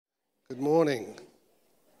Good morning.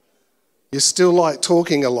 You still like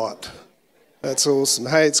talking a lot. That's awesome.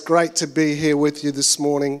 Hey, it's great to be here with you this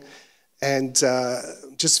morning and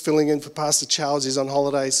just filling in for Pastor Charles. He's on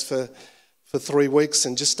holidays for 3 weeks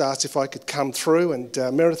and just asked if I could come through. And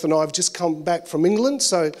Meredith and I have just come back from England,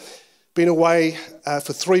 so been away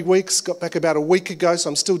for 3 weeks, got back about a week ago, so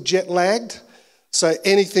I'm still jet lagged. So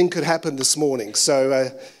anything could happen this morning.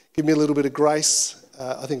 So give me a little bit of grace.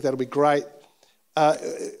 I think that'll be great.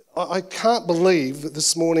 I can't believe that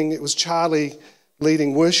this morning it was Charlie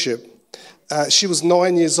leading worship. She was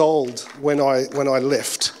 9 years old when I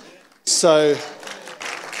left. So,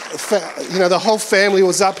 the whole family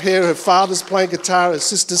was up here. Her father's playing guitar, her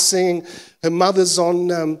sister's singing, her mother's on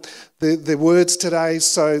the words today.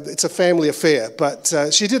 So it's a family affair. But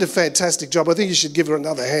she did a fantastic job. I think you should give her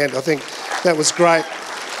another hand. I think that was great.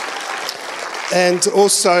 And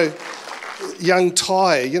also young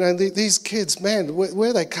Ty, these kids, man, where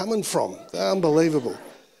are they coming from? They're unbelievable.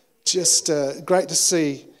 Just great to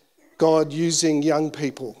see God using young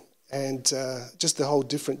people and just the whole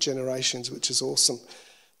different generations, which is awesome.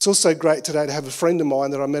 It's also great today to have a friend of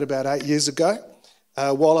mine that I met about 8 years ago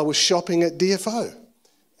while I was shopping at DFO.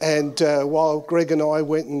 And while Greg and I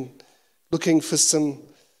went and looking for some,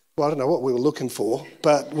 well, I don't know what we were looking for,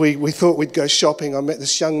 but we thought we'd go shopping. I met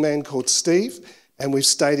this young man called Steve, and we've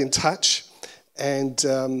stayed in touch. And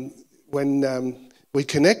when we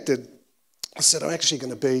connected, I said, I'm actually going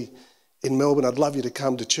to be in Melbourne. I'd love you to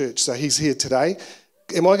come to church. So he's here today.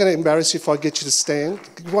 Am I going to embarrass you if I get you to stand?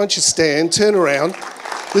 Why don't you stand, turn around.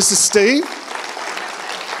 This is Steve.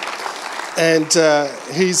 And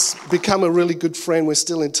he's become a really good friend. We're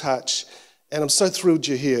still in touch. And I'm so thrilled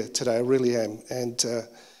you're here today. I really am. And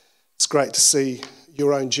it's great to see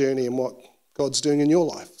your own journey and what God's doing in your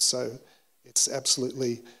life. So it's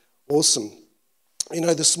absolutely awesome.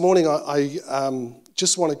 This morning I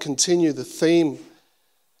just want to continue the theme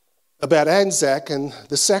about Anzac and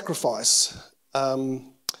the sacrifice,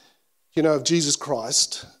 of Jesus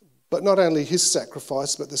Christ, but not only his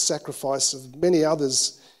sacrifice, but the sacrifice of many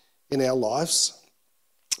others in our lives.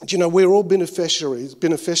 We're all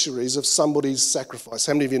beneficiaries of somebody's sacrifice.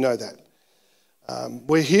 How many of you know that?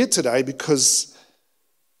 We're here today because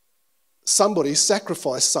somebody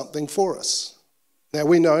sacrificed something for us. Now,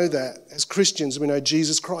 we know that as Christians, we know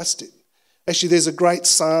Jesus Christ did. Actually, there's a great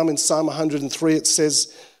psalm in Psalm 103. It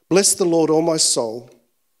says, "Bless the Lord, O my soul,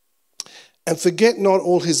 and forget not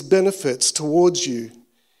all his benefits towards you.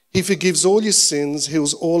 He forgives all your sins,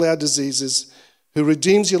 heals all our diseases, who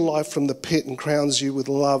redeems your life from the pit and crowns you with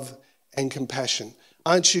love and compassion."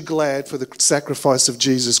 Aren't you glad for the sacrifice of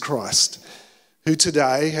Jesus Christ, who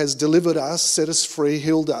today has delivered us, set us free,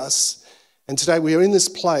 healed us? And today we are in this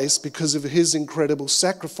place because of his incredible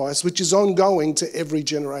sacrifice, which is ongoing to every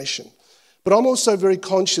generation. But I'm also very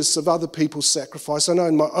conscious of other people's sacrifice. I know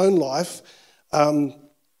in my own life, I'm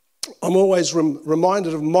always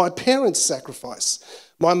reminded of my parents' sacrifice.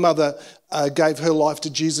 My mother gave her life to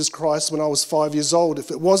Jesus Christ when I was 5 years old.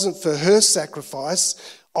 If it wasn't for her sacrifice,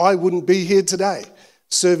 I wouldn't be here today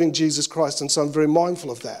serving Jesus Christ. And so I'm very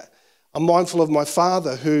mindful of that. I'm mindful of my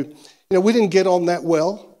father who, we didn't get on that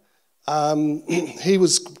well. He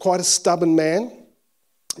was quite a stubborn man,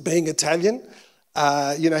 being Italian.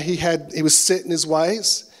 He was set in his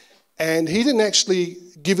ways, and he didn't actually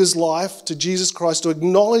give his life to Jesus Christ or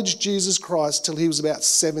acknowledge Jesus Christ till he was about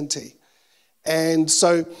 70. And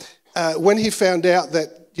so when he found out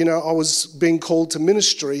that, I was being called to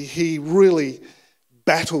ministry, he really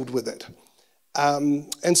battled with it.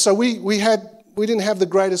 And so we didn't have the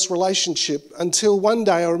greatest relationship until one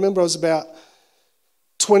day. I remember I was about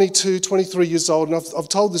 22, 23 years old, and I've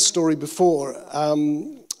told this story before.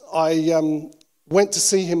 I went to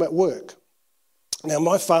see him at work. Now,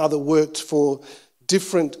 my father worked for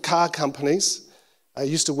different car companies. I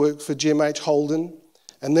used to work for GMH Holden,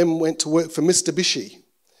 and then went to work for Mitsubishi.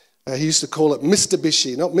 He used to call it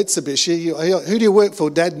Mitsubishi, not Mitsubishi. Who do you work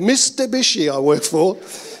for, Dad? Mitsubishi I work for.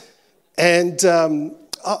 And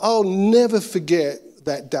I'll never forget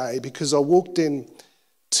that day because I walked in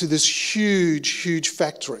to this huge, huge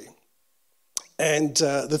factory. And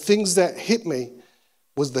the things that hit me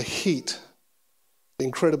was the heat, the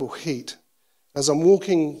incredible heat. As I'm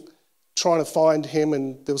walking, trying to find him,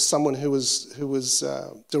 and there was someone who was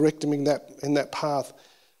directing me in that path,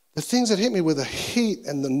 the things that hit me were the heat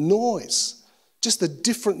and the noise, just the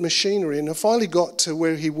different machinery. And I finally got to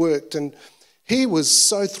where he worked, and he was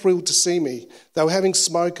so thrilled to see me. They were having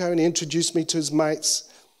smoko, and he introduced me to his mates.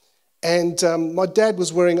 And my dad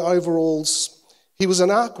was wearing overalls. He was an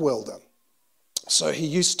arc welder. So he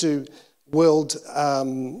used to weld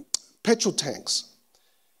petrol tanks.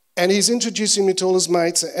 And he's introducing me to all his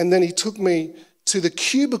mates, and then he took me to the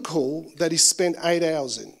cubicle that he spent 8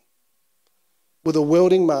 hours in with a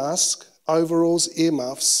welding mask, overalls,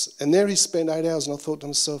 earmuffs, and there he spent 8 hours, and I thought to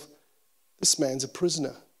myself, this man's a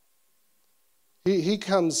prisoner. He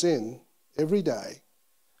comes in every day,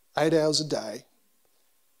 8 hours a day,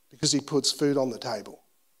 because he puts food on the table.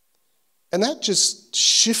 And that just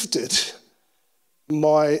shifted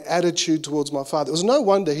my attitude towards my father. It was no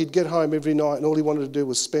wonder he'd get home every night and all he wanted to do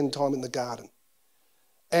was spend time in the garden.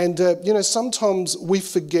 And, sometimes we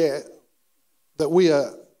forget that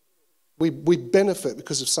we benefit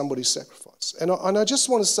because of somebody's sacrifice. And I just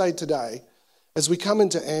want to say today, as we come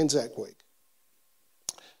into Anzac Week,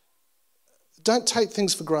 don't take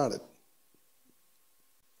things for granted.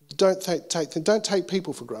 Don't take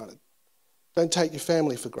people for granted. Don't take your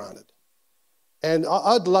family for granted. And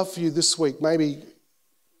I'd love for you this week, maybe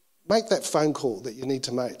make that phone call that you need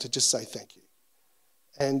to make to just say thank you.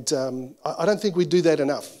 And I don't think we do that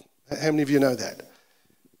enough. How many of you know that?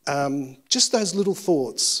 Just those little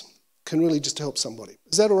thoughts can really just help somebody.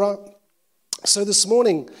 Is that all right? So this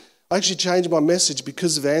morning, I actually changed my message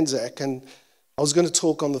because of Anzac, and I was going to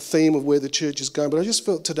talk on the theme of where the church is going, but I just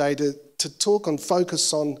felt today to talk and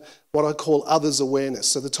focus on what I call others awareness.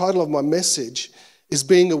 So the title of my message is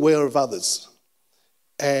Being Aware of Others.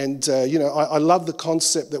 And, I love the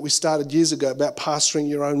concept that we started years ago about pastoring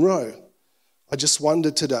your own row. I just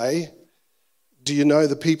wonder today, do you know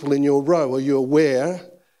the people in your row? Are you aware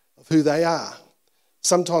of who they are?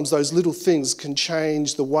 Sometimes those little things can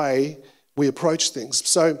change the way we approach things.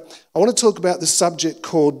 So I want to talk about the subject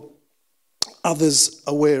called others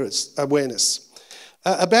awareness.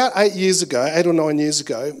 About 8 or 9 years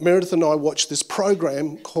ago, Meredith and I watched this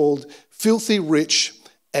program called Filthy Rich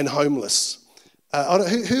and Homeless.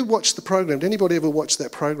 Who watched the program? Did anybody ever watch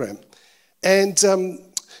that program? And,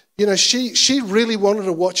 she really wanted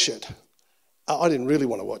to watch it. I didn't really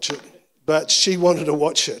want to watch it, but she wanted to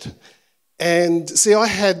watch it. And see, I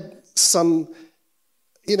had some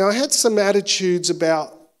attitudes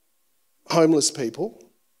about homeless people,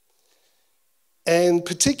 and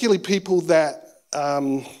particularly people that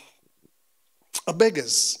are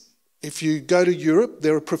beggars. If you go to Europe,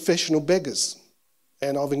 there are professional beggars,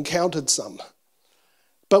 and I've encountered some.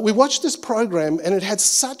 But we watched this program, and it had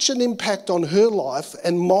such an impact on her life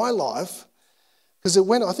and my life, because it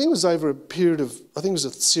went, I think it was over a period of, I think it was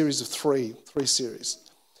a series of three series.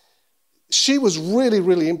 She was really,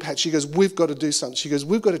 really impacted. She goes, we've got to do something. She goes,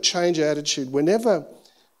 we've got to change our attitude. Whenever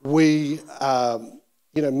we,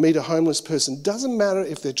 meet a homeless person, doesn't matter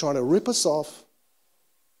if they're trying to rip us off,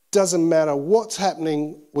 doesn't matter what's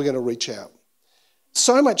happening, we're going to reach out.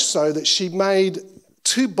 So much so that she made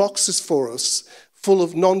 2 boxes for us full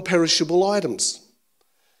of non-perishable items.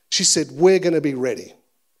 She said, we're going to be ready.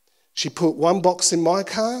 She put 1 box in my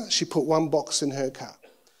car, she put 1 box in her car.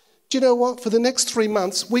 Do you know what? For the next 3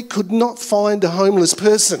 months, we could not find a homeless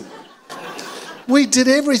person. We did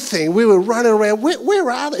everything. We were running around.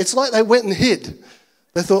 Where are they? It's like they went and hid.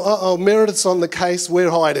 They thought, Meredith's on the case,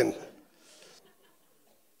 we're hiding.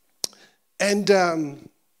 And,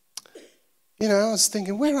 I was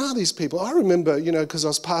thinking, where are these people? I remember, because I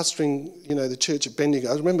was pastoring, the church at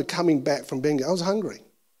Bendigo, I remember coming back from Bendigo. I was hungry.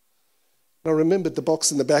 And I remembered the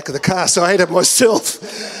box in the back of the car, so I ate it myself.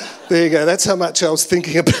 There you go. That's how much I was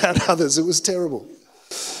thinking about others. It was terrible.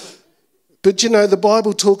 But, the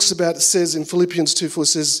Bible talks about, it says in Philippians 2:4,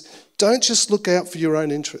 says, don't just look out for your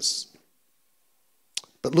own interests,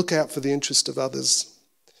 but look out for the interest of others.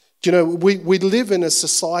 We live in a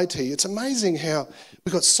society, it's amazing how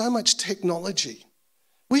we've got so much technology.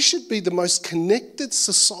 We should be the most connected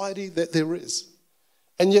society that there is.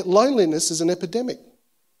 And yet loneliness is an epidemic.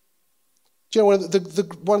 One of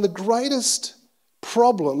the greatest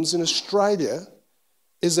problems in Australia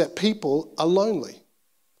is that people are lonely.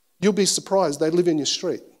 You'll be surprised, they live in your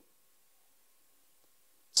street.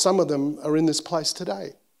 Some of them are in this place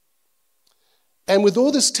today. And with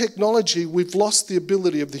all this technology, we've lost the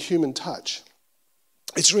ability of the human touch.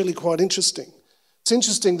 It's really quite interesting. It's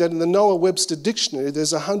interesting that in the Noah Webster Dictionary,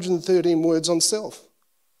 there's 113 words on self.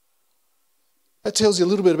 That tells you a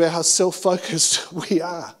little bit about how self-focused we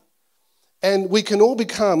are. And we can all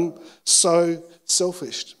become so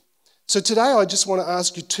selfish. So today I just want to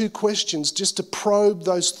ask you 2 questions just to probe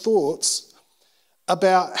those thoughts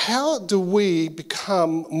about how do we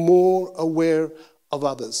become more aware of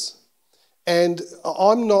others. And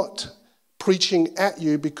I'm not preaching at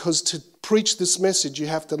you because to preach this message you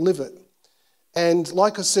have to live it. And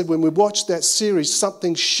like I said, when we watched that series,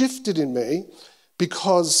 something shifted in me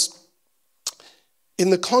because in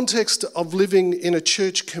the context of living in a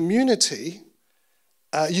church community,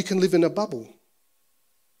 you can live in a bubble.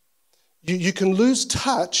 you can lose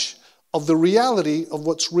touch of the reality of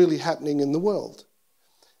what's really happening in the world.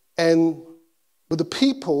 And with the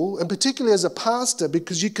people, and particularly as a pastor,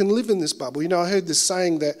 because you can live in this bubble. You know, I heard this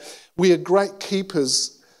saying that we are great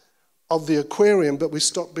keepers of the aquarium, but we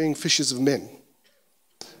stop being fishers of men.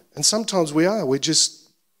 And sometimes we are.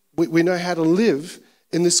 We know how to live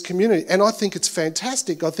in this community. And I think it's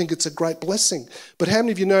fantastic. I think it's a great blessing. But how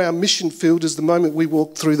many of you know our mission field is the moment we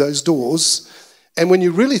walk through those doors? And when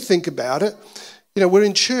you really think about it, you know, we're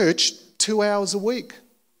in church 2 hours a week.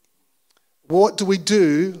 What do we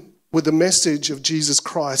do with the message of Jesus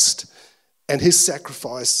Christ and his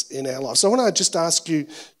sacrifice in our lives? So I want to just ask you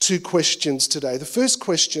 2 questions today. The first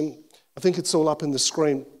question, I think it's all up in the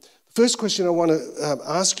screen. The first question I want to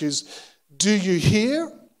ask you is, do you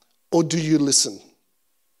hear or do you listen?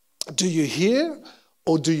 Do you hear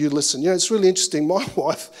or do you listen? You know, it's really interesting. My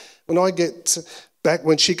wife, when I get back,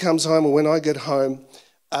 when she comes home or when I get home,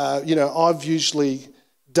 you know, I've usually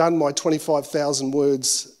done my 25,000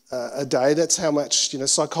 words a day. That's how much, you know,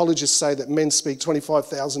 psychologists say that men speak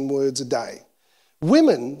 25,000 words a day.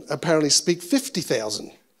 Women apparently speak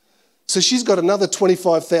 50,000. So she's got another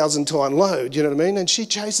 25,000 to unload, you know what I mean? And she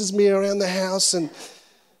chases me around the house and,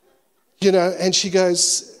 you know, and she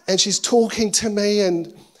goes, and she's talking to me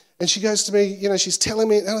and she goes to me, you know, she's telling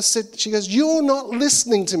me, and I said, she goes, you're not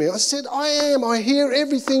listening to me. I said, I am. I hear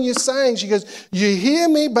everything you're saying. She goes, you hear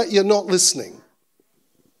me, but you're not listening.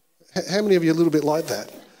 How many of you are a little bit like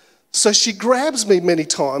that? So she grabs me many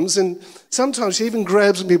times, and sometimes she even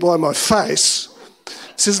grabs me by my face.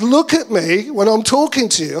 Says, look at me when I'm talking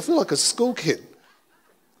to you. I feel like a school kid.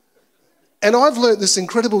 And I've learnt this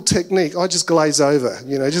incredible technique. I just glaze over,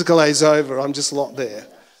 you know, just glaze over. I'm just not there.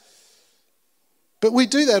 But we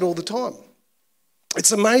do that all the time.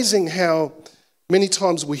 It's amazing how many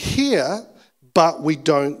times we hear, but we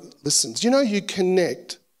don't listen. Do you know you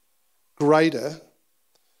connect greater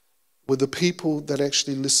with the people that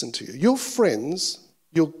actually listen to you? Your friends,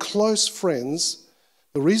 your close friends,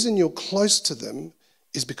 the reason you're close to them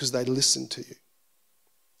is because they listen to you.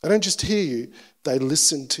 They don't just hear you, they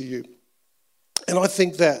listen to you. And I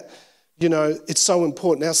think that, you know, it's so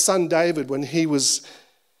important. Our son David, when he was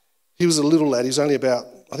a little lad, he was only about,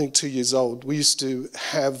 I think, 2 years old. We used to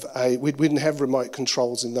have we didn't have remote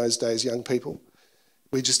controls in those days, young people.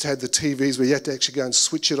 We just had the TVs where you had to actually go and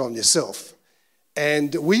switch it on yourself.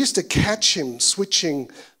 And we used to catch him switching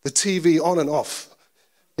the TV on and off,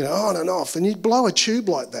 you know, on and off. And he'd blow a tube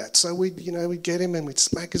like that. So we'd get him and we'd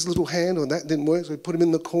smack his little hand, and that didn't work. So we'd put him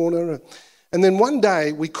in the corner. And then one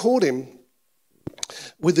day we caught him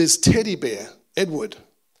with his teddy bear, Edward.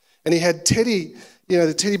 And he had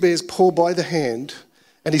the teddy bear's paw by the hand,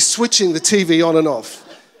 and he's switching the TV on and off.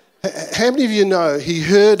 How many of you know he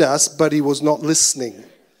heard us, but he was not listening?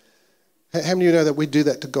 How many of you know that we do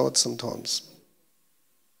that to God sometimes?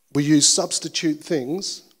 We use substitute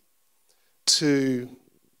things to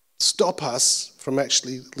stop us from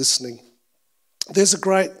actually listening.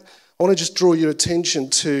 I want to just draw your attention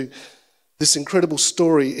to this incredible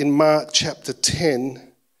story in Mark chapter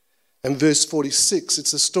 10 and verse 46.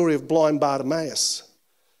 It's the story of blind Bartimaeus.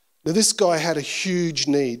 Now, this guy had a huge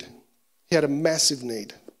need. He had a massive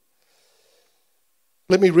need.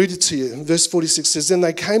 Let me read it to you. Verse 46 says, then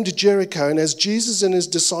they came to Jericho, and as Jesus and his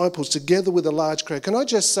disciples, together with a large crowd. Can I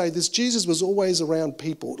just say this? Jesus was always around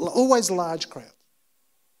people, always large crowds.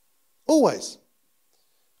 Always.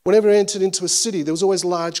 Whenever he entered into a city, there was always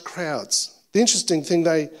large crowds. The interesting thing,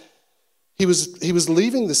 he was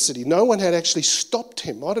leaving the city. No one had actually stopped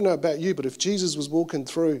him. I don't know about you, but if Jesus was walking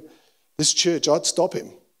through this church, I'd stop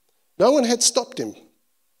him. No one had stopped him.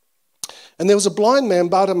 And there was a blind man,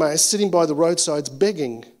 Bartimaeus, sitting by the roadsides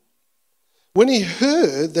begging. When he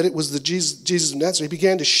heard that it was the Jesus of Nazareth, he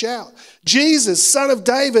began to shout, Jesus, Son of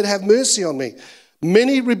David, have mercy on me.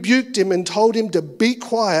 Many rebuked him and told him to be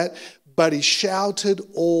quiet, but he shouted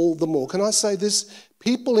all the more. Can I say this?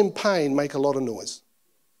 People in pain make a lot of noise.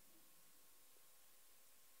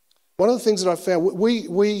 One of the things that I found,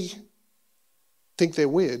 we think they're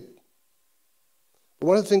weird. But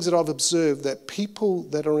one of the things that I've observed, that people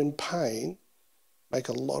that are in pain make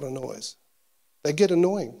a lot of noise. They get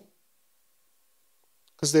annoying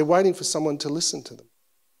because they're waiting for someone to listen to them.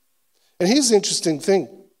 And here's the interesting thing.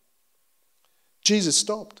 Jesus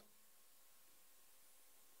stopped.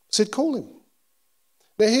 Said, call him.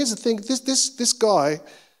 Now here's the thing. This guy,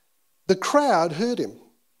 the crowd heard him.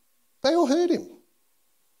 They all heard him.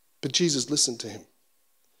 But Jesus listened to him.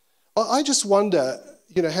 I just wonder,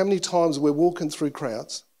 you know, how many times we're walking through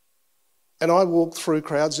crowds, and I walk through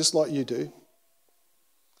crowds just like you do.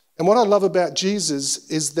 And what I love about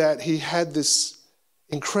Jesus is that he had this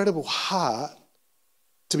incredible heart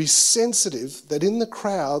to be sensitive that in the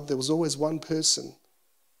crowd there was always one person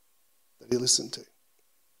that he listened to.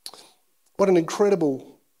 What an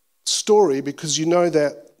incredible story, because you know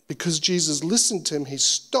that because Jesus listened to him, he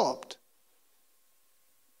stopped.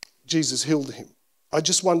 Jesus healed him. I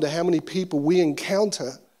just wonder how many people we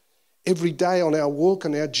encounter every day on our walk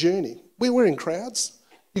and our journey. We're in crowds.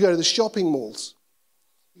 You go to the shopping malls.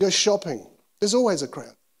 You go shopping. There's always a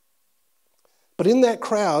crowd. But in that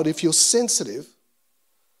crowd, if you're sensitive,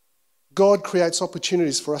 God creates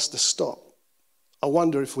opportunities for us to stop. I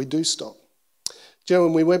wonder if we do stop. Do you know,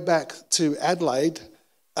 when we went back to Adelaide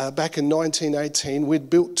back in 1918, we'd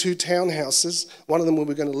built 2 townhouses. One of them we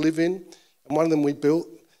were going to live in, and one of them we built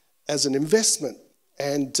as an investment.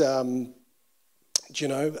 And,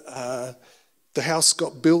 the house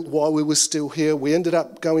got built while we were still here. We ended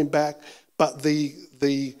up going back, but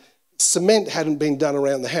the cement hadn't been done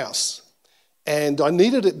around the house. And I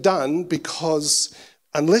needed it done because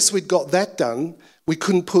unless we'd got that done, we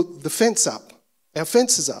couldn't put the fence up, our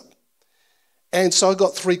fences up. And so I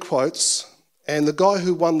got 3 quotes, and the guy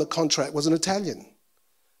who won the contract was an Italian.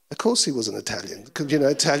 Of course he was an Italian, because,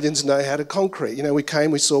 Italians know how to concrete. We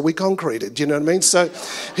came, we saw, we concreted, you know what I mean? So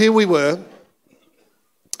here we were.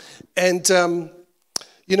 And,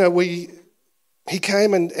 he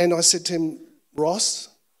came and I said to him, Ross,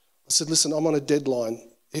 I said, listen, I'm on a deadline.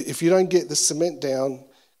 If you don't get the cement down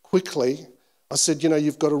quickly, I said,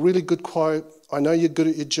 you've got a really good quote. I know you're good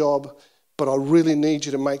at your job, but I really need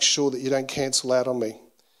you to make sure that you don't cancel out on me.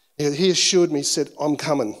 He assured me, he said, I'm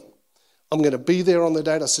coming. I'm going to be there on the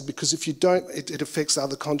date. I said, because if you don't, it affects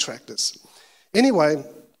other contractors. Anyway,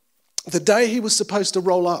 the day he was supposed to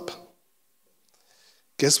roll up,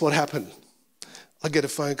 guess what happened? I get a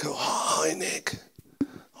phone call. Oh, hi, Nick.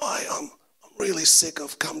 Hi, I'm really sick.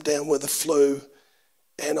 I've come down with the flu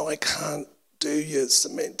and I can't do your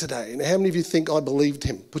cement today. And how many of you think I believed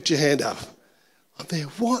him? Put your hand up. I'm there,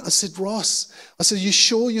 what? I said, Ross. I said, you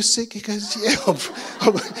sure you're sick? He goes, yeah.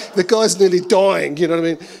 The guy's nearly dying, you know what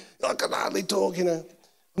I mean? I can hardly talk, And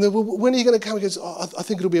then, well, when are you going to come? He goes, I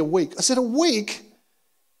think it'll be a week. I said, a week?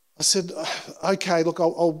 I said, okay, look,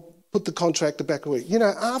 I'll put the contractor back a week.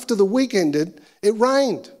 After the week ended, it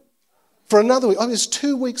rained for another week. I was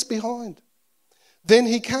 2 weeks behind. Then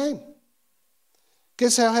he came.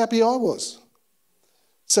 Guess how happy I was?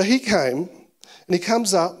 So he came, and he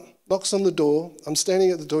comes up, knocks on the door. I'm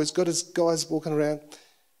standing at the door. He's got his guys walking around.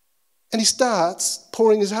 And he starts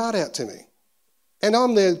pouring his heart out to me. And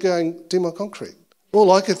I'm there going, do my concrete.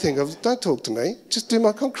 All I could think of, don't talk to me, just do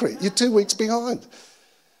my concrete. You're 2 weeks behind.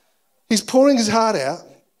 He's pouring his heart out.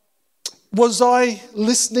 Was I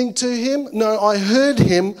listening to him? No, I heard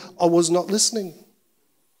him. I was not listening.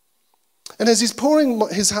 And as he's pouring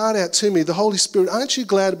his heart out to me, the Holy Spirit, aren't you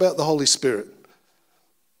glad about the Holy Spirit?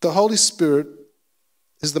 The Holy Spirit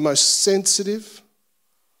is the most sensitive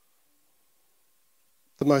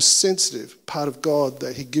part of God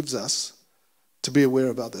that he gives us to be aware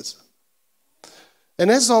of others. And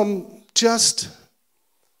as I'm just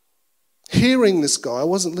hearing this guy, I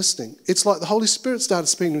wasn't listening. It's like the Holy Spirit started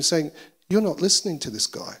speaking to me saying, you're not listening to this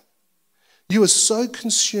guy. You are so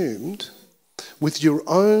consumed with your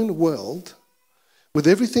own world, with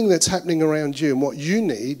everything that's happening around you and what you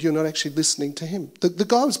need, you're not actually listening to him. The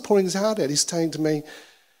guy was pouring his heart out. He's saying to me,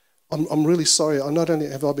 I'm really sorry. Not only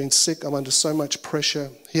have I been sick, I'm under so much pressure.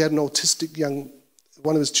 He had an autistic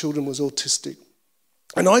one of his children was autistic.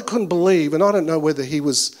 And I couldn't believe, and I don't know whether he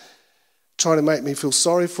was trying to make me feel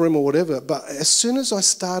sorry for him or whatever, but as soon as I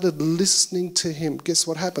started listening to him, guess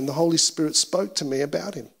what happened? The Holy Spirit spoke to me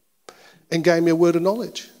about him and gave me a word of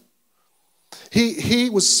knowledge. He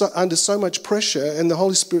was under so much pressure, and the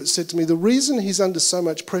Holy Spirit said to me, the reason he's under so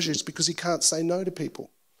much pressure is because he can't say no to people.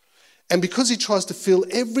 And because he tries to fill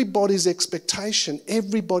everybody's expectation,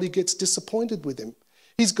 everybody gets disappointed with him.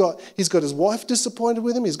 He's got his wife disappointed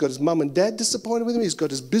with him. He's got his mum and dad disappointed with him. He's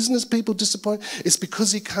got his business people disappointed. It's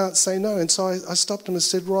because he can't say no. And so I stopped him and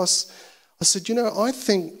said, Ross, I said, I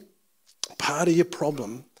think part of your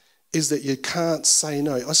problem is that you can't say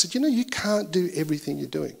no. I said, you can't do everything you're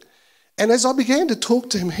doing. And as I began to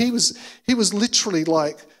talk to him, he was literally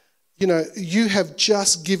like, you have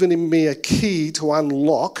just given me a key to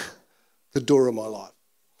unlock the door of my life.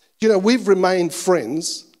 We've remained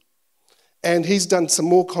friends. And he's done some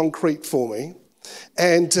more concrete for me.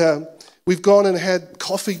 And we've gone and had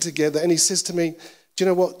coffee together. And he says to me, do you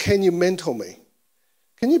know what? Can you mentor me?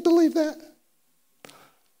 Can you believe that?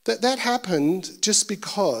 That happened just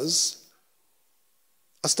because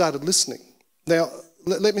I started listening. Now,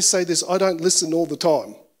 let me say this. I don't listen all the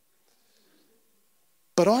time.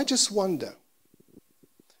 But I just wonder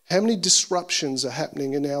How many disruptions are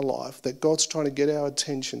happening in our life that God's trying to get our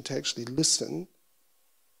attention to actually listen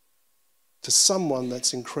to someone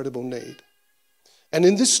that's in incredible need? And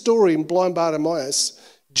in this story in blind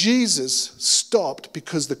Bartimaeus, Jesus stopped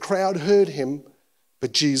because the crowd heard him,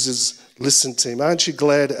 but Jesus listened to him. Aren't you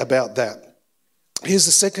glad about that? Here's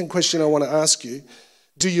the second question I want to ask you.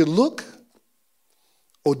 Do you look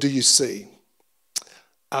or do you see?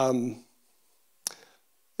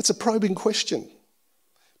 It's a probing question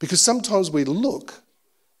because sometimes we look,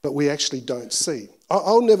 but we actually don't see.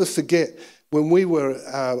 I'll never forget when we were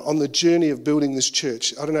on the journey of building this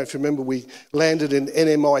church. I don't know if you remember, we landed in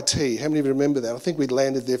NMIT. How many of you remember that? I think we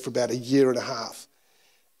landed there for about a year and a half.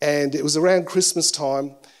 And it was around Christmas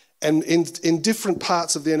time. And in different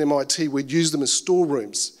parts of the NMIT, we'd use them as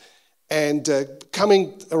storerooms. And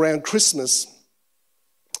coming around Christmas,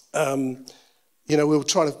 we were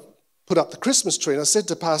trying to put up the Christmas tree. And I said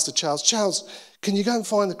to Pastor Charles, can you go and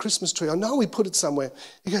find the Christmas tree? I know we put it somewhere.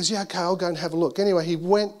 He goes, yeah, okay, I'll go and have a look. Anyway, he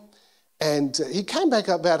went and he came back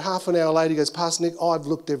up about half an hour later. He goes, Pastor Nick, I've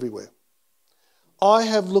looked everywhere. I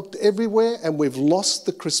have looked everywhere and we've lost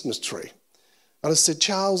the Christmas tree. And I said,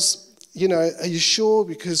 Charles, are you sure?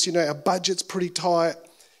 Because, our budget's pretty tight.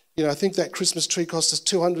 I think that Christmas tree cost us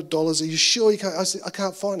 $200. Are you sure you can't? I said, I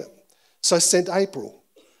can't find it. So I sent April.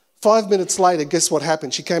 5 minutes later, guess what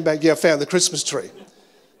happened? She came back, yeah, I found the Christmas tree.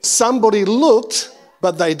 Somebody looked,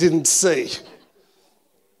 but they didn't see.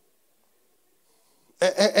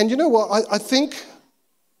 And you know what? I think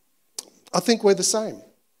we're the same.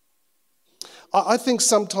 I think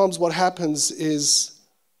sometimes what happens is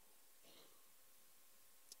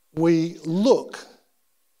we look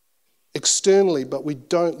externally, but we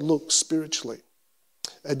don't look spiritually.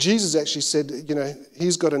 Jesus actually said,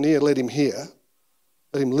 he's got an ear, let him hear,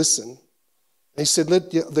 let him listen. And he said, let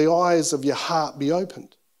the eyes of your heart be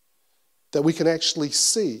opened, that we can actually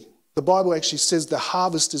see. The Bible actually says the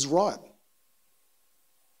harvest is ripe.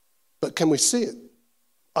 But can we see it?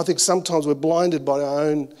 I think sometimes we're blinded by our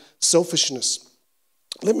own selfishness.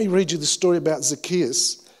 Let me read you the story about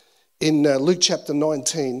Zacchaeus. In Luke chapter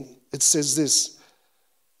 19, it says this.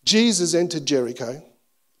 Jesus entered Jericho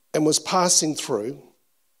and was passing through.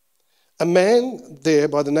 A man there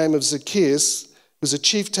by the name of Zacchaeus, who was a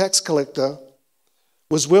chief tax collector,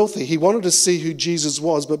 was wealthy. He wanted to see who Jesus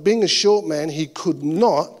was, but being a short man, he could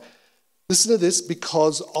not. Listen to this,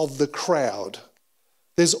 because of the crowd.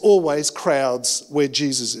 There's always crowds where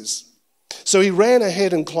Jesus is. So he ran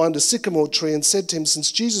ahead and climbed a sycamore tree and said to him,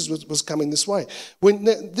 since Jesus was coming this way.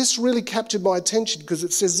 This really captured my attention because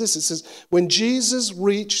it says this. It says, when Jesus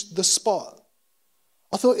reached the spot.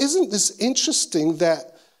 I thought, isn't this interesting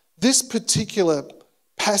that this particular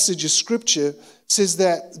passage of scripture says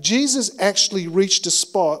that Jesus actually reached a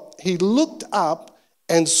spot. He looked up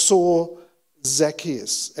and saw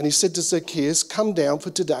Zacchaeus. And he said to Zacchaeus, come down, for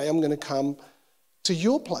today I'm going to come to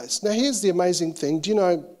your place. Now here's the amazing thing. Do you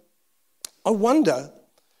know, I wonder,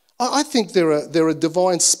 I think there are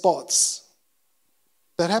divine spots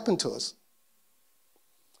that happen to us.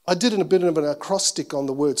 I did a bit of an acrostic on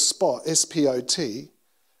the word spot, S-P-O-T,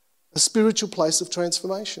 a spiritual place of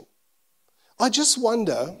transformation. I just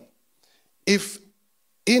wonder if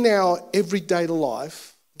in our everyday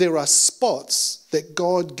life there are spots that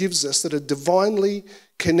God gives us that are divinely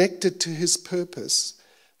connected to his purpose,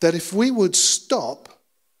 that if we would stop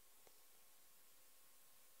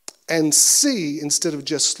and see instead of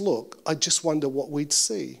just look, I just wonder what we'd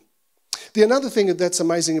see. Another thing that's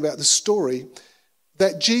amazing about the story,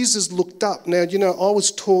 that Jesus looked up. Now, I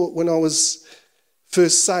was taught when I was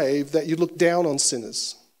first saved that you look down on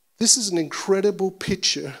sinners. This is an incredible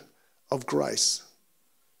picture of grace.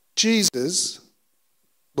 Jesus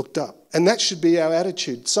looked up. And that should be our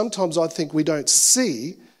attitude. Sometimes I think we don't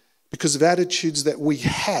see because of attitudes that we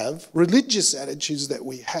have, religious attitudes that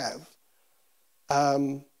we have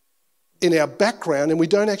in our background, and we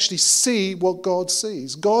don't actually see what God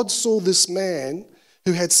sees. God saw this man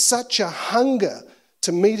who had such a hunger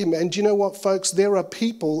to meet him. And do you know what, folks? There are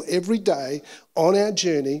people every day on our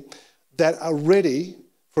journey that are ready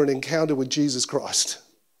for an encounter with Jesus Christ.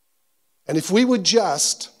 And if we would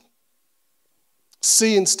just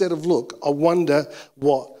see instead of look, I wonder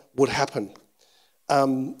what would happen.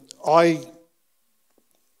 I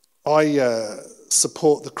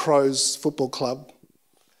support the Crows Football Club.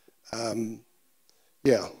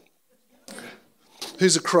 Yeah.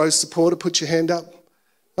 Who's a Crows supporter? Put your hand up.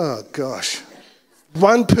 Oh, gosh.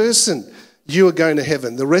 One person, you are going to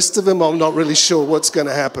heaven. The rest of them, I'm not really sure what's going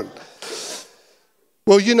to happen.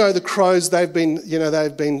 Well, the Crows, they've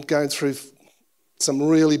been going through some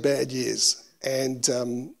really bad years. And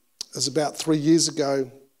it was about 3 years ago,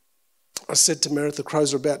 I said to Meredith, the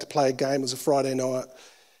Crows were about to play a game. It was a Friday night.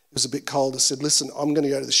 It was a bit cold. I said, listen, I'm going to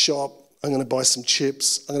go to the shop. I'm going to buy some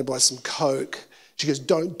chips. I'm going to buy some Coke. She goes,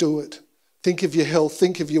 don't do it. Think of your health.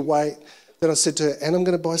 Think of your weight. Then I said to her, and I'm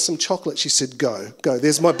going to buy some chocolate. She said, go.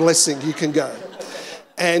 There's my blessing. You can go.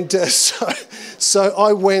 And so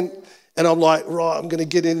I went, and I'm like, right, I'm going to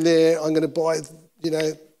get in there. I'm going to buy,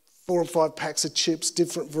 4 or 5 packs of chips,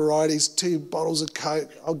 different varieties, 2 bottles of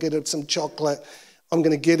Coke. I'll get her some chocolate. I'm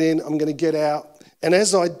going to get in. I'm going to get out. And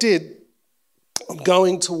as I did, I'm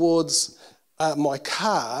going towards my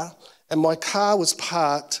car, and my car was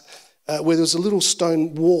parked where there was a little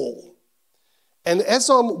stone wall. And as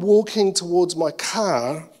I'm walking towards my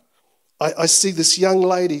car, I see this young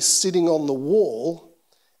lady sitting on the wall,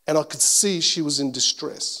 and I could see she was in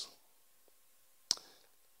distress.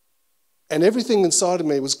 And everything inside of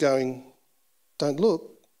me was going, don't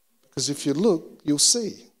look, because if you look, you'll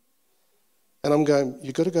see. And I'm going,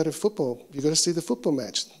 you've got to go to football. You've got to see the football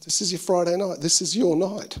match. This is your Friday night. This is your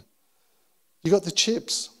night. You got the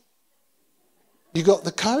chips. You got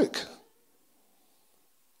the Coke.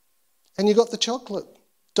 And you got the chocolate.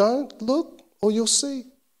 Don't look or you'll see.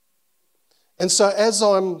 And so as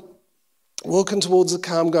I'm walking towards the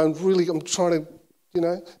car, I'm trying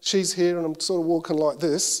to, she's here and I'm sort of walking like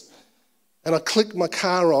this. And I click my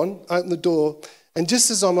car on, open the door. And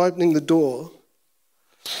just as I'm opening the door,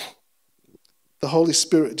 the Holy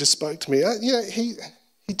Spirit just spoke to me.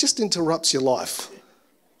 He just interrupts your life.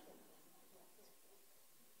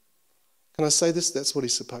 Can I say this? That's what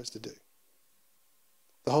he's supposed to do.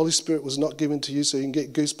 The Holy Spirit was not given to you so you can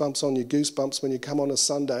get goosebumps on your goosebumps when you come on a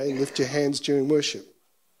Sunday and lift your hands during worship.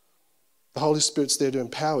 The Holy Spirit's there to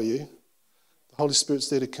empower you. The Holy Spirit's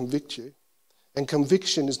there to convict you. And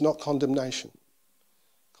conviction is not condemnation.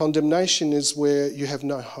 Condemnation is where you have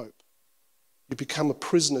no hope. You become a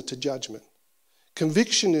prisoner to judgment.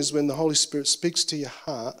 Conviction is when the Holy Spirit speaks to your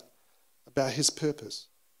heart about his purpose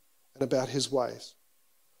and about his ways.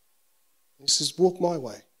 He says, walk my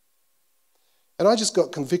way. And I just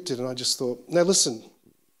got convicted and I just thought, now listen,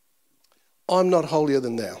 I'm not holier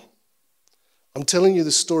than thou. I'm telling you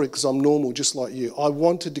this story because I'm normal just like you. I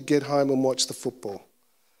wanted to get home and watch the football.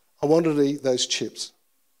 I wanted to eat those chips.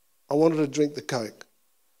 I wanted to drink the Coke.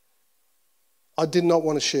 I did not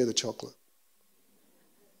want to share the chocolate.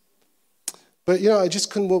 But, I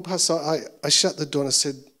just couldn't walk past. So I shut the door and I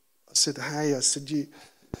said, hey, are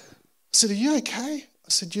you okay? I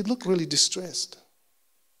said, you look really distressed.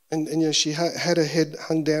 And she had her head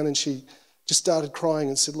hung down and she just started crying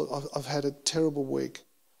and said, look, I've had a terrible week.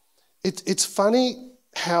 It's funny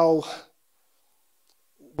how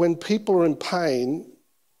when people are in pain,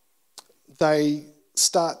 they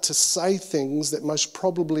start to say things that most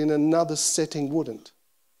probably in another setting wouldn't.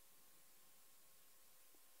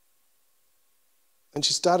 And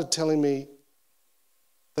she started telling me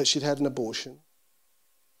that she'd had an abortion.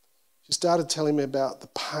 She started telling me about the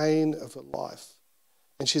pain of her life.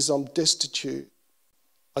 And she says, I'm destitute.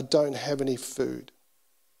 I don't have any food.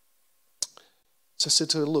 So I said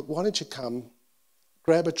to her, look, why don't you come,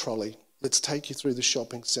 grab a trolley, let's take you through the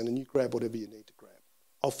shopping centre and you grab whatever you need to grab.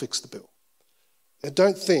 I'll fix the bill. Now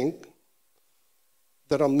don't think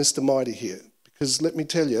that I'm Mr. Mighty here, because let me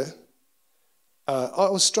tell you, I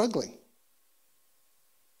was struggling.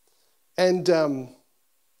 And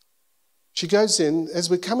she goes in,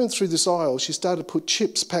 as we're coming through this aisle, she started to put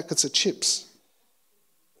packets of chips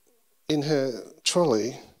in her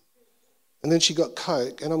trolley, and then she got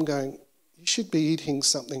Coke, and I'm going, you should be eating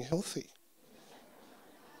something healthy.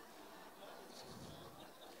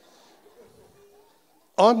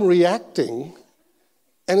 I'm reacting,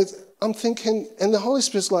 and I'm thinking, and the Holy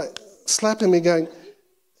Spirit's like slapping me going,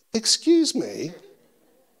 excuse me,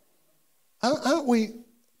 aren't we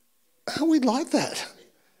like that?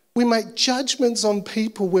 We make judgments on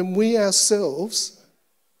people when we ourselves,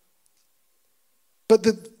 but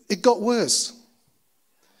it got worse.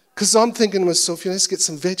 Because I'm thinking to myself, let's get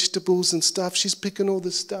some vegetables and stuff. She's picking all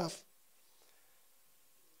this stuff.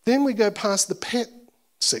 Then we go past the pet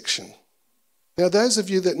section. Now, those of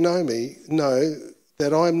you that know me know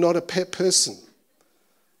that I'm not a pet person.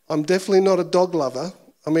 I'm definitely not a dog lover.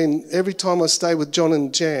 I mean, every time I stay with John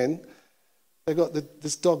and Jan, they got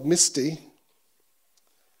this dog, Misty.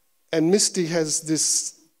 And Misty has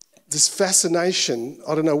this fascination,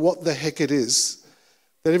 I don't know what the heck it is,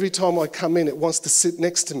 that every time I come in, it wants to sit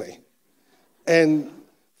next to me. And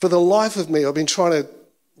for the life of me, I've been trying to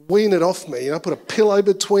wean it off me. Put a pillow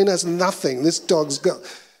between us, nothing. This dog's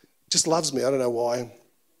just loves me, I don't know why.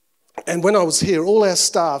 And when I was here, all our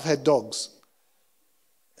staff had dogs.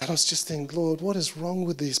 And I was just thinking, Lord, what is wrong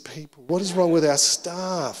with these people? What is wrong with our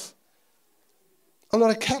staff? I'm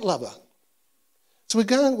not a cat lover. So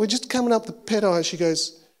we're just coming up the pet aisle. She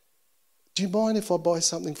goes, do you mind if I buy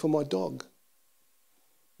something for my dog?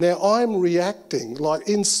 Now I'm reacting, like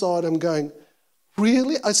inside I'm going,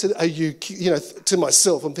 really? I said, are you, to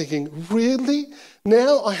myself, I'm thinking, really?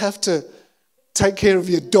 Now I have to take care of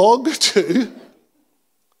your dog too?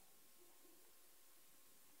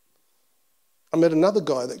 I met another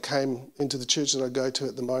guy that came into the church that I go to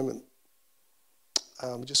at the moment,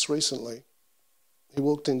 just recently. He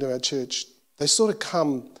walked into our church. They sort of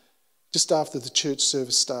come just after the church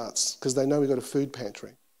service starts because they know we've got a food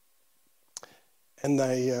pantry. And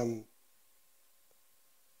they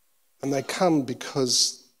come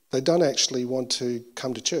because they don't actually want to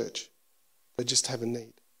come to church. They just have a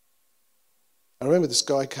need. I remember this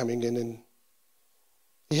guy coming in and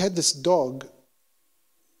he had this dog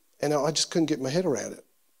and I just couldn't get my head around it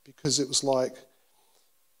because it was like,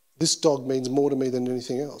 this dog means more to me than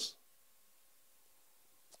anything else.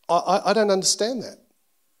 I don't understand that.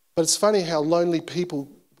 But it's funny how lonely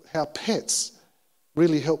people, how pets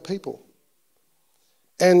really help people.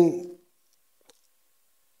 And,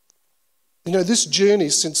 this journey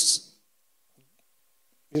since,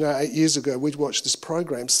 8 years ago, we'd watched this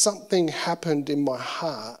program, something happened in my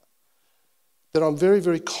heart that I'm very,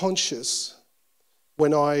 very conscious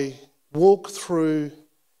when I walk through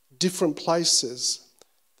different places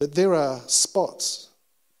that there are spots.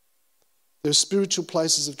 There are spiritual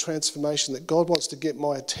places of transformation that God wants to get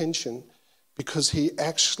my attention because he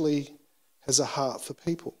actually has a heart for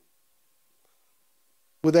people.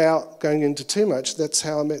 Without going into too much, that's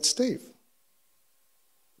how I met Steve.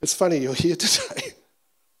 It's funny you're here today.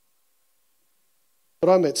 But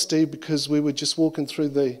I met Steve because we were just walking through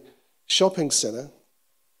the shopping centre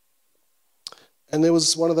and there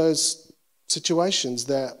was one of those situations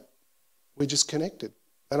that we just connected.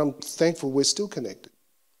 And I'm thankful we're still connected.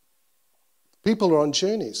 People are on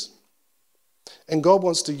journeys. And God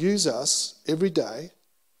wants to use us every day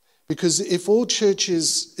because if all church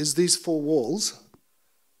is these four walls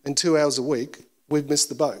and 2 hours a week, we've missed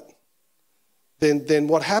the boat. Then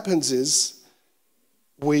what happens is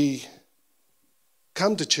we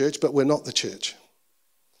come to church, but we're not the church.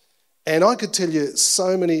 And I could tell you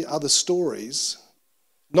so many other stories,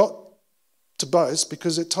 not to boast,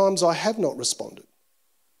 because at times I have not responded.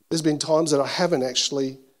 There's been times that I haven't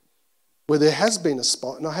actually, where there has been a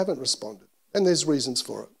spot and I haven't responded. And there's reasons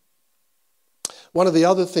for it. One of the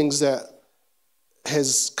other things that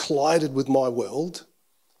has collided with my world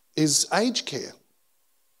is aged care.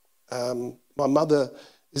 My mother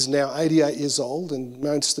is now 88 years old, and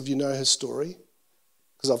most of you know her story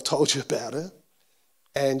because I've told you about her.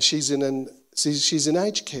 And she's in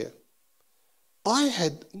aged care. I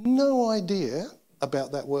had no idea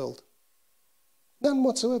about that world. None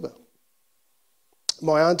whatsoever.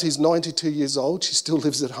 My auntie's 92 years old. She still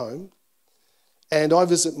lives at home. And I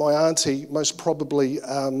visit my auntie most probably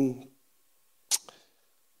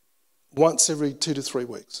once every 2 to 3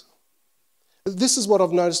 weeks. This is what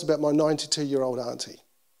I've noticed about my 92-year-old auntie.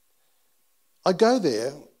 I go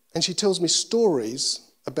there and she tells me stories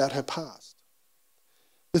about her past.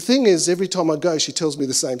 The thing is, every time I go, she tells me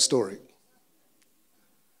the same story.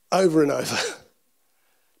 Over and over.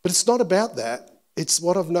 But it's not about that. It's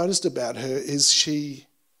what I've noticed about her is she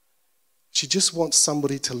just wants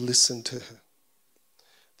somebody to listen to her.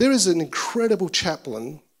 There is an incredible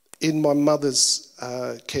chaplain in my mother's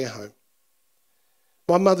care home.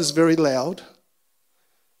 My mother's very loud.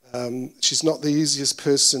 She's not the easiest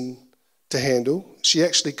person to handle. She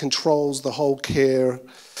actually controls the whole care,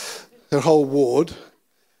 her whole ward.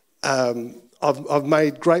 I've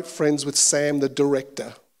made great friends with Sam, the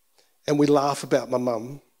director, and we laugh about my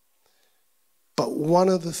mum. But one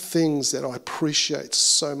of the things that I appreciate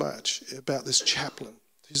so much about this chaplain,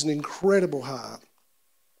 who's an incredible heart,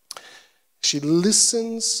 she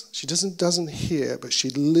listens, she doesn't hear, but she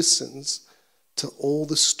listens to all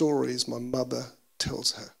the stories my mother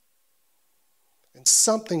tells her. And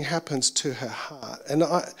something happens to her heart. And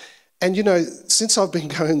since I've been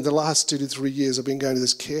going the last 2 to 3 years, I've been going to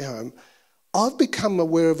this care home, I've become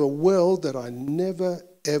aware of a world that I never,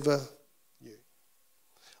 ever knew.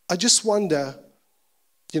 I just wonder,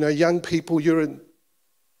 young people, you're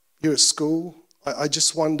at school. I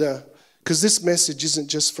just wonder, because this message isn't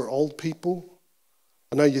just for old people.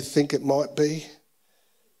 I know you think it might be.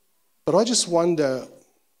 But I just wonder,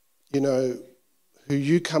 who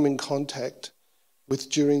you come in contact with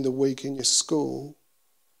during the week in your school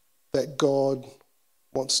that God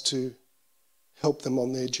wants to help them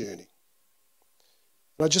on their journey.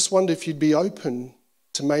 And I just wonder if you'd be open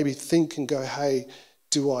to maybe think and go, hey,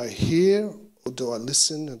 do I hear or do I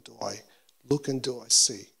listen and do I look and do I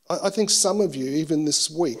see? I think some of you, even this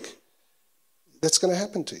week, that's going to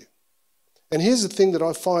happen to you. And here's the thing that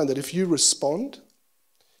I find, that if you respond,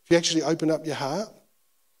 if you actually open up your heart,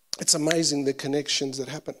 it's amazing the connections that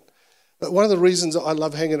happen. But one of the reasons I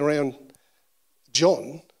love hanging around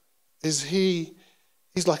John is he's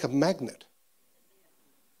like a magnet.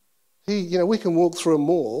 We can walk through a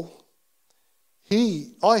mall.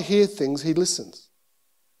 I hear things, he listens.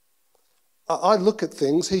 I look at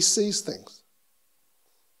things, he sees things.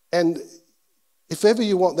 And if ever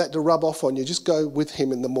you want that to rub off on you, just go with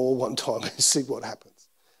him in the mall one time and see what happens.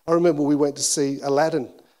 I remember we went to see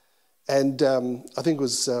Aladdin, and I think it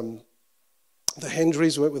was the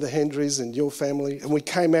Hendrys. We went with the Hendrys and your family, and we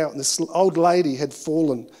came out, and this old lady had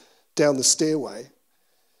fallen down the stairway.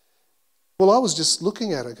 Well, I was just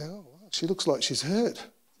looking at her going, oh, wow, she looks like she's hurt.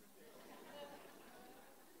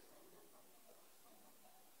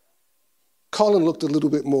 Colin looked a little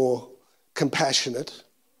bit more compassionate.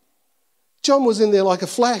 John was in there like a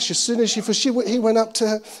flash. As soon as he went up to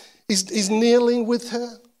her, he's kneeling with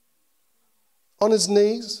her on his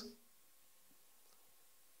knees.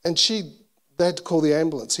 And they had to call the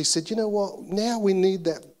ambulance. He said, you know what, now we need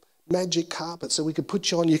that magic carpet so we could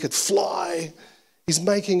put you on, you could fly. He's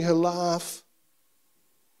making her laugh.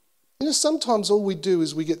 Sometimes all we do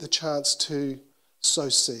is we get the chance to sow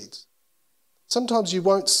seeds. Sometimes you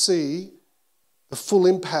won't see the full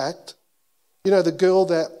impact. The girl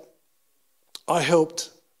that I helped,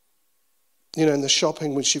 in the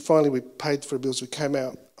shopping, when we paid for her bills, we came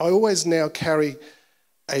out. I always now carry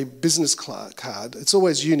a business card. It's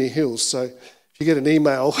always UniHill, so if you get an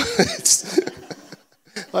email,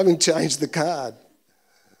 I haven't changed the card.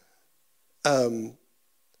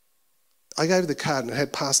 I gave her the card and it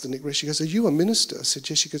had Pastor Nick Resce. She goes, are you a minister? I said,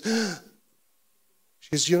 yes. She goes,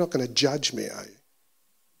 you're not going to judge me, are you?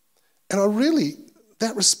 And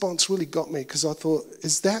that response really got me, because I thought,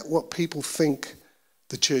 is that what people think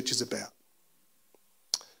the church is about?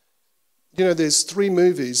 There's 3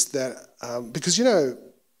 movies that, because,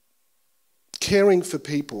 caring for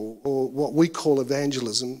people, or what we call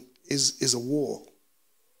evangelism, is a war.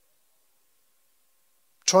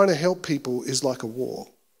 Trying to help people is like a war.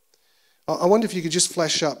 I wonder if you could just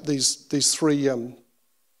flash up these 3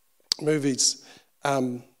 movies.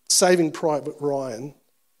 Saving Private Ryan.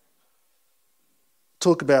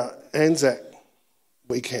 Talk about Anzac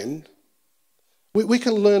weekend. We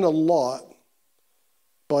can learn a lot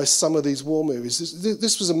by some of these war movies.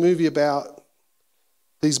 This was a movie about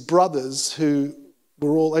these brothers who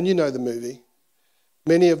were all, and you know the movie,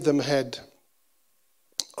 many of them had,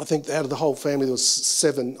 I think out of the whole family there was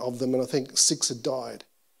 7 of them, and I think 6 had died.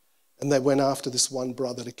 And they went after this one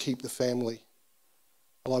brother to keep the family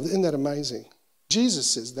alive. Isn't that amazing? Jesus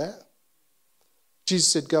says that. Jesus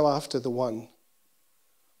said, go after the one.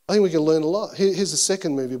 I think we can learn a lot. Here's a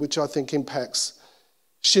second movie which I think impacts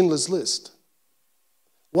Schindler's List.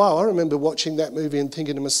 Wow, I remember watching that movie and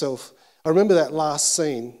thinking to myself, I remember that last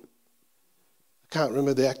scene. I can't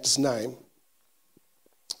remember the actor's name.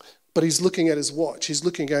 But he's looking at his watch. He's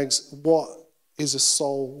looking at what is a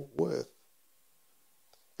soul worth.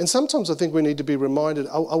 And sometimes I think we need to be reminded,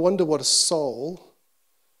 I wonder what a soul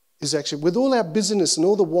is actually, with all our busyness and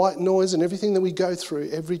all the white noise and everything that we go through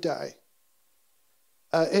every day.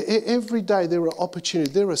 Every day there are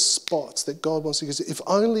opportunities, there are spots that God wants to give us. If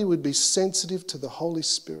only we'd be sensitive to the Holy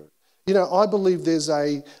Spirit. I believe there's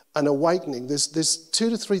an awakening. There's 2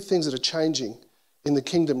 to 3 things that are changing in the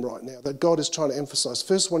kingdom right now that God is trying to emphasize.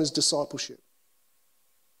 First one is discipleship.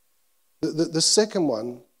 The second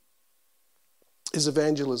one is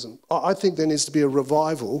evangelism. I think there needs to be a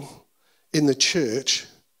revival in the church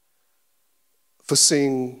for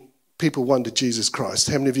seeing people won to Jesus Christ.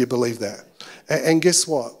 How many of you believe that? And guess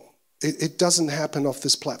what? It doesn't happen off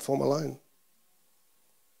this platform alone.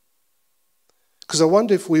 Because I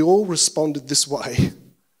wonder if we all responded this way,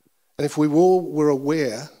 and if we all were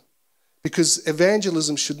aware, because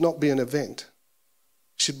evangelism should not be an event.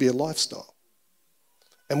 It should be a lifestyle.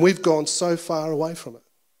 And we've gone so far away from it.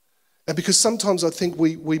 And because sometimes I think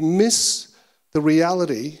we miss the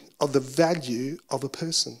reality of the value of a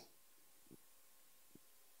person.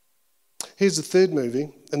 Here's the third movie,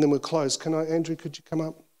 and then we'll close. Andrew, could you come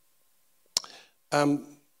up?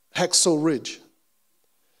 Hacksaw Ridge.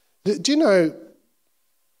 Do you know,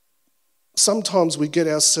 sometimes we get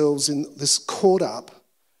ourselves in this caught up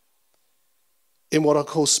in what I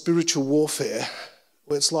call spiritual warfare,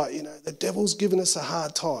 where it's like, the devil's given us a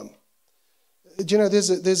hard time. Do you know,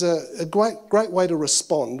 there's a great way to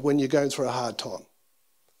respond when you're going through a hard time.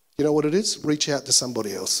 You know what it is? Reach out to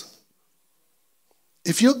somebody else.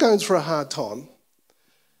 If you're going through a hard time,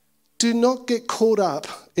 do not get caught up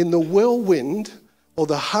in the whirlwind or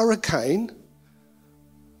the hurricane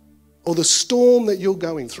or the storm that you're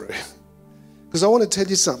going through. Because I want to tell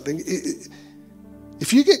you something.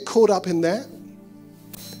 If you get caught up in that,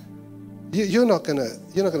 you're not going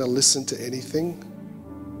to listen to anything.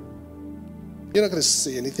 You're not going to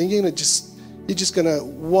see anything. You're just going to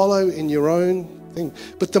wallow in your own thing.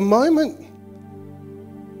 But the moment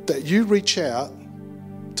that you reach out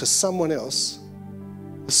to someone else,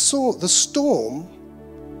 the storm,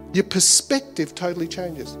 your perspective totally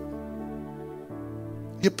changes.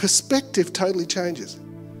 Your perspective totally changes.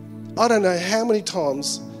 I don't know how many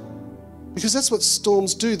times, because that's what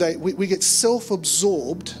storms do. We get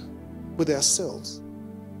self-absorbed with ourselves.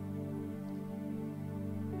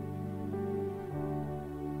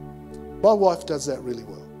 My wife does that really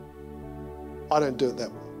well. I don't do it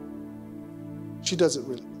that well. She does it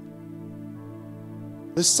really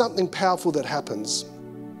well. There's something powerful that happens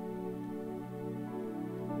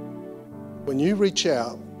when you reach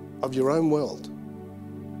out of your own world,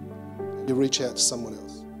 you reach out to someone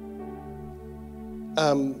else.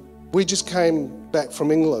 We just came back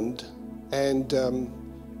from England, and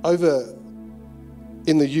over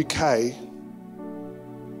in the UK,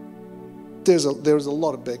 there's a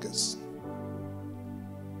lot of beggars.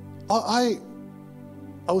 I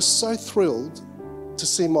was so thrilled to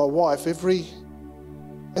see my wife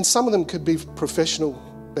and some of them could be professional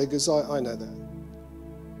beggars, I know that.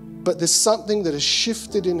 But there's something that has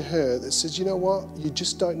shifted in her that says, you know what, you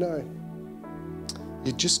just don't know.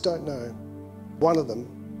 You just don't know. One of them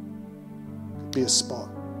could be a spot.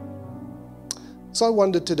 So I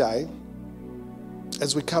wondered today,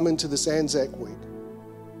 as we come into this Anzac week,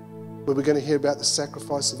 where we're going to hear about the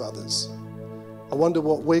sacrifice of others, I wonder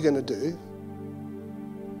what we're going to do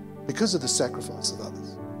because of the sacrifice of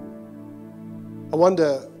others. I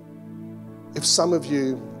wonder if some of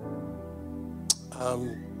you,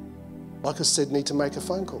 like I said, need to make a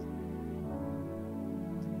phone call.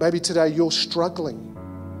 Maybe today you're struggling,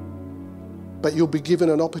 but you'll be given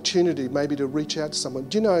an opportunity maybe to reach out to someone.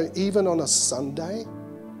 Do you know, even on a Sunday,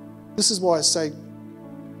 this is why I say,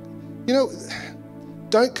 you know,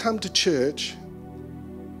 don't come to church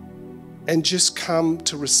and just come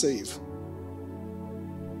to receive.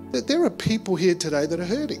 There are people here today that are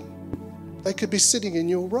hurting. They could be sitting in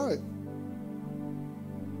your row.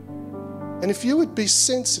 And if you would be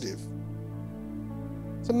sensitive,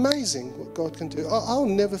 it's amazing what God can do. I'll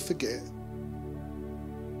never forget.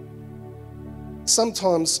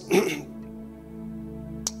 Sometimes, you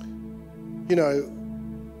know,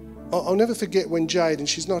 I'll never forget when Jade, and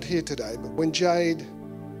she's not here today, but when Jade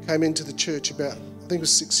came into the church about, I think it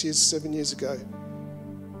was 7 years ago,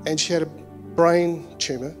 and she had a brain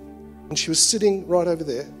tumour, and she was sitting right over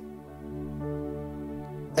there.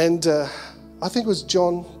 And I think it was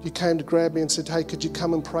John, you came to grab me and said, hey, could you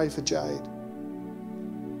come and pray for Jade?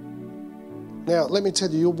 Now, let me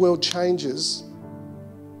tell you, your world changes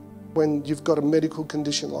when you've got a medical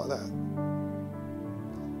condition like that.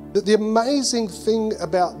 The amazing thing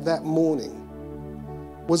about that morning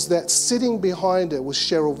was that sitting behind her was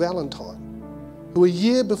Cheryl Valentine, who a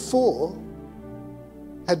year before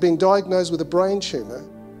had been diagnosed with a brain tumour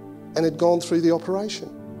and had gone through the operation.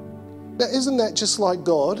 Now, isn't that just like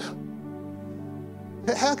God?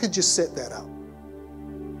 How could you set that up?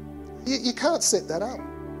 You can't set that up.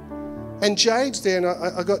 And Jade's there, and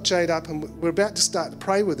I got Jade up, and we're about to start to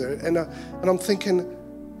pray with her, and I'm thinking,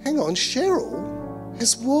 hang on, Cheryl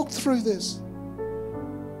has walked through this.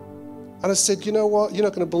 And I said, you know what, you're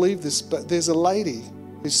not going to believe this, but there's a lady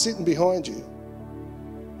who's sitting behind you,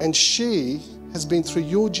 and she has been through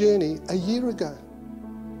your journey a year ago.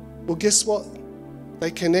 Well, guess what?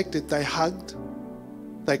 They connected, they hugged,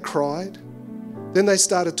 they cried. Then they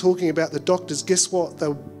started talking about the doctors. Guess what?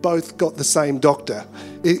 They both got the same doctor.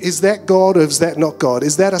 Is that God or is that not God?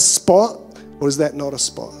 Is that a spot or is that not a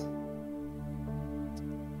spot?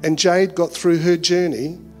 And Jade got through her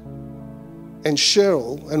journey, and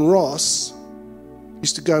Cheryl and Ross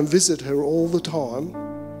used to go and visit her all the time,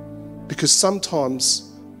 because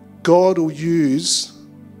sometimes God will use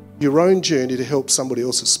your own journey to help somebody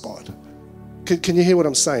else's spot. Can you hear what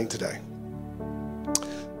I'm saying today?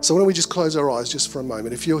 So why don't we just close our eyes just for a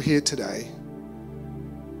moment. If you're here today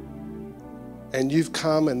and you've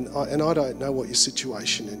come and I don't know what your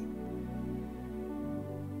situation is.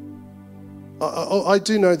 I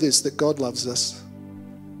do know this, that God loves us.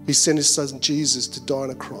 He sent his son Jesus to die on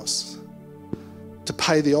a cross, to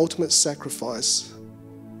pay the ultimate sacrifice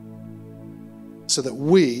so that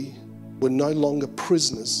we were no longer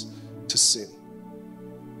prisoners to sin.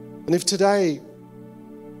 And if today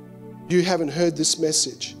you haven't heard this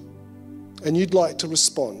message and you'd like to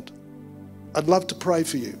respond, I'd love to pray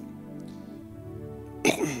for you.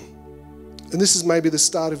 And this is maybe the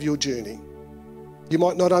start of your journey. You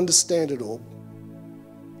might not understand it all,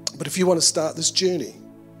 but if you want to start this journey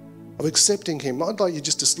of accepting him, I'd like you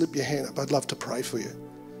just to slip your hand up. I'd love to pray for you.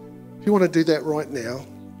 If you want to do that right now,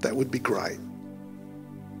 that would be great.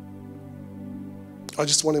 I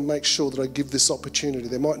just want to make sure that I give this opportunity.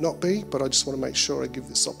 There might not be, but I just want to make sure I give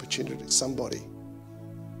this opportunity to somebody.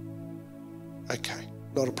 Okay,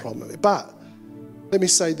 not a problem. But let me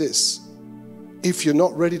say this. If you're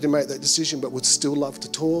not ready to make that decision but would still love to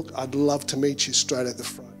talk, I'd love to meet you straight at the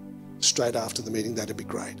front, straight after the meeting. That'd be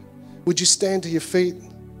great. Would you stand to your feet?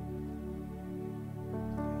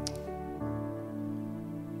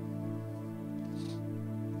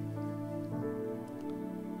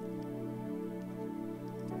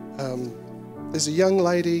 There's a young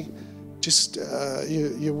lady, just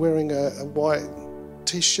you're wearing a white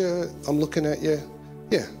t-shirt. I'm looking at you.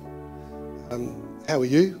 Yeah. How are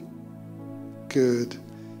you? Good.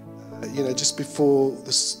 Just before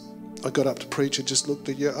this, I got up to preach, I just looked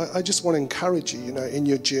at you. I just want to encourage you, in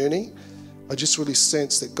your journey. I just really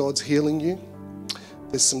sense that God's healing you.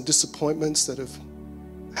 There's some disappointments that have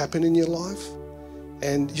happened in your life,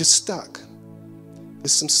 and you're stuck.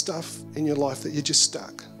 There's some stuff in your life that you're just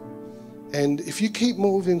stuck. And if you keep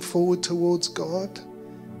moving forward towards God,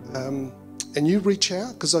 and you reach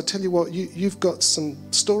out, because I tell you what, you've got some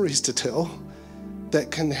stories to tell that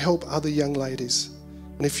can help other young ladies.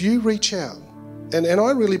 And if you reach out, and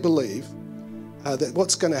I really believe that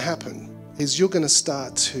what's going to happen is you're going to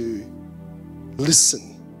start to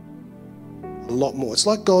listen a lot more. It's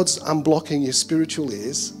like God's unblocking your spiritual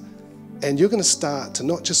ears, and you're going to start to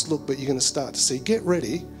not just look, but you're going to start to see. Get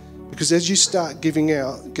ready, because as you start giving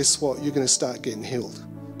out, guess what? You're going to start getting healed.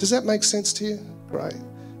 Does that make sense to you? Great.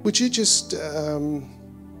 Would you just, can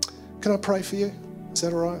I pray for you? Is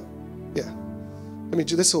that all right? Yeah.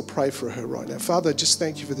 Let's all pray for her right now. Father, just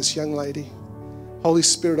thank you for this young lady. Holy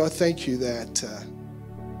Spirit, I thank you that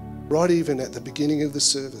right even at the beginning of the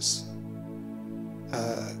service,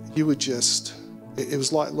 you were just, it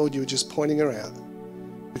was like, Lord, you were just pointing her out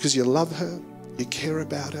because you love her, you care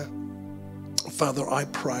about her. Father, I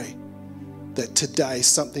pray that today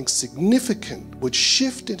something significant would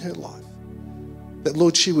shift in her life. That,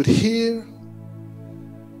 Lord, she would hear,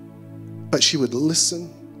 but she would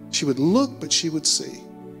listen. She would look, but she would see.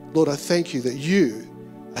 Lord, I thank you that you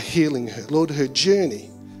are healing her. Lord, her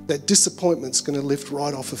journey, that disappointment's going to lift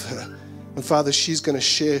right off of her. And Father, she's going to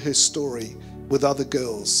share her story with other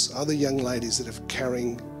girls, other young ladies that are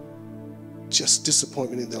carrying just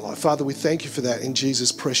disappointment in their life. Father, we thank you for that in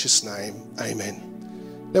Jesus' precious name.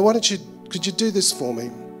 Amen. Now, could you do this for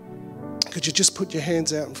me? Could you just put your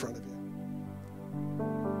hands out in front of you?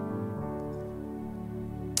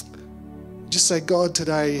 Just say, God,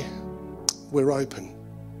 today we're open.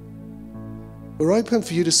 We're open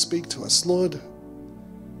for you to speak to us. Lord,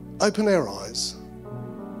 open our eyes.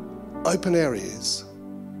 Open our ears.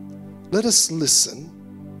 Let us listen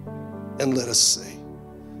and let us see.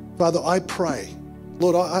 Father, I pray,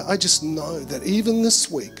 Lord, I just know that even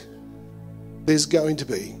this week, there's going to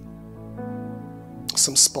be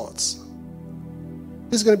some spots.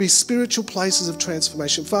 There's going to be spiritual places of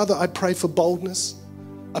transformation. Father, I pray for boldness.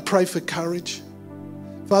 I pray for courage.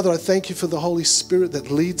 Father, I thank you for the Holy Spirit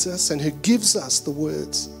that leads us and who gives us the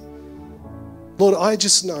words. Lord, I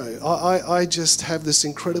just know, I just have this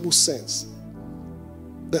incredible sense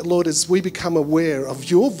that, Lord, as we become aware of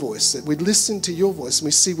your voice, that we listen to your voice and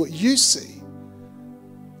we see what you see,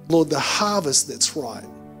 Lord, the harvest that's right.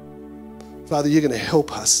 Father, you're going to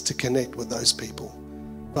help us to connect with those people.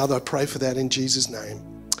 Father, I pray for that in Jesus' name.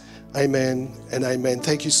 Amen and amen.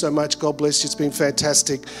 Thank you so much. God bless you. It's been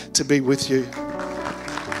fantastic to be with you.